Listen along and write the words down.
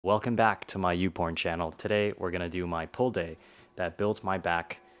Welcome back to my YouPorn channel. Today we're going to do my pull day that built my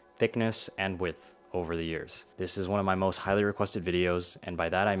back thickness and width over the years. This is one of my most highly requested videos, and by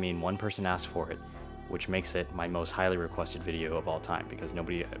that I mean one person asked for it, which makes it my most highly requested video of all time because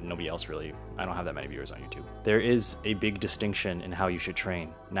nobody else really, I don't have that many viewers on YouTube. There is a big distinction in how you should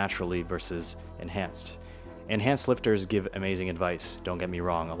train, naturally versus enhanced. Enhanced lifters give amazing advice, don't get me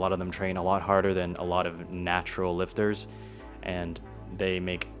wrong. A lot of them train a lot harder than a lot of natural lifters, and they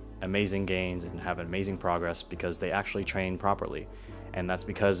make amazing gains and have amazing progress because they actually train properly. And that's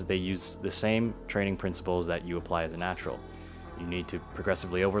because they use the same training principles that you apply as a natural. You need to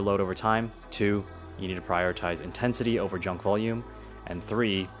progressively overload over time. 2, you need to prioritize intensity over junk volume. And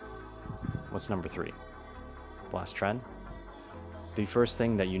 3, what's number 3? Blast trend. The first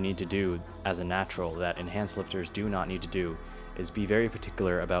thing that you need to do as a natural that enhanced lifters do not need to do is be very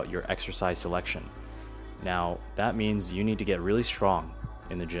particular about your exercise selection. Now, that means you need to get really strong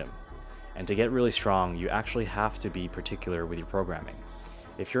in the gym. And to get really strong, you actually have to be particular with your programming.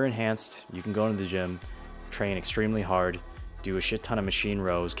 If you're enhanced, you can go into the gym, train extremely hard, do a shit ton of machine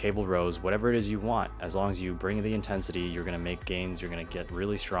rows, cable rows, whatever it is you want. As long as you bring the intensity, you're gonna make gains, you're gonna get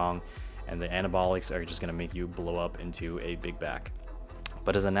really strong, and the anabolics are just gonna make you blow up into a big back.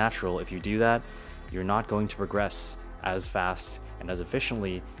 But as a natural, if you do that, you're not going to progress as fast and as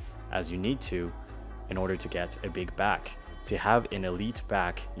efficiently as you need to in order to get a big back. To have an elite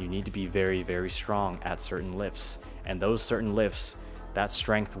back, you need to be very, very strong at certain lifts. And those certain lifts, that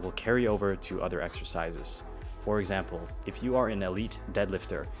strength will carry over to other exercises. For example, if you are an elite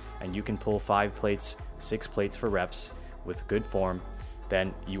deadlifter and you can pull 5 plates, 6 plates for reps with good form,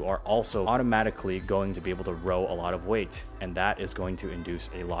 then you are also automatically going to be able to row a lot of weight, and that is going to induce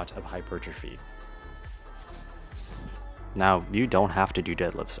a lot of hypertrophy. Now, you don't have to do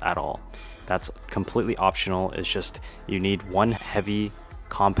deadlifts at all. That's completely optional. It's just you need one heavy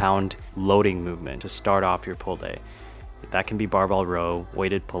compound loading movement to start off your pull day. That can be barbell row,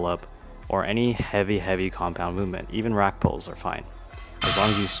 weighted pull-up, or any heavy compound movement. Even rack pulls are fine. As long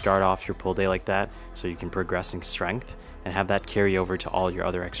as you start off your pull day like that, so you can progress in strength and have that carry over to all your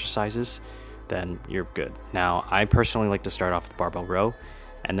other exercises, then you're good. Now, I personally like to start off with barbell row,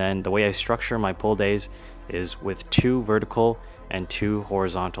 and then the way I structure my pull days is with 2 vertical and 2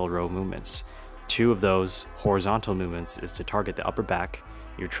 horizontal row movements. 2 of those horizontal movements is to target the upper back,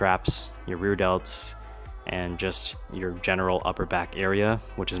 your traps, your rear delts, and just your general upper back area,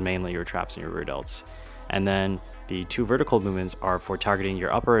 which is mainly your traps and your rear delts. And then the 2 vertical movements are for targeting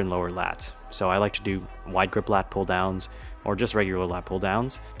your upper and lower lat. So I like to do wide grip lat pull downs or just regular lat pull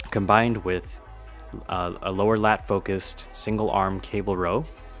downs combined with a lower lat focused single arm cable row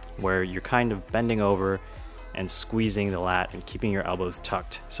where you're kind of bending over and squeezing the lat and keeping your elbows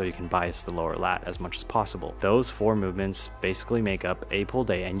tucked so you can bias the lower lat as much as possible. Those 4 movements basically make up a pull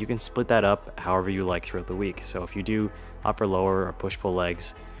day, and you can split that up however you like throughout the week. So if you do upper, lower, or push-pull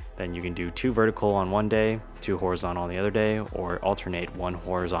legs, then you can do 2 vertical on one day, 2 horizontal on the other day, or alternate 1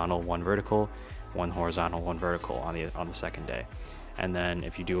 horizontal, 1 vertical, 1 horizontal, 1 vertical on the second day. And then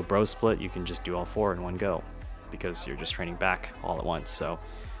if you do a bro split, you can just do all 4 in one go because you're just training back all at once. So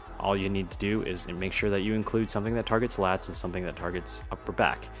all you need to do is make sure that you include something that targets lats and something that targets upper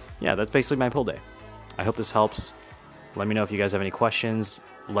back. Yeah, that's basically my pull day. I hope this helps. Let me know if you guys have any questions.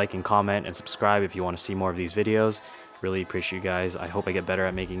 Like and comment and subscribe if you want to see more of these videos. Really appreciate you guys. I hope I get better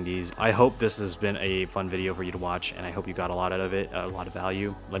at making these. I hope this has been a fun video for you to watch, and I hope you got a lot out of it, a lot of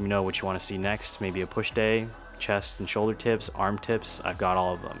value. Let me know what you want to see next. Maybe a push day, chest and shoulder tips, arm tips. I've got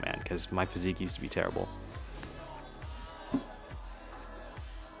all of them, man, because my physique used to be terrible.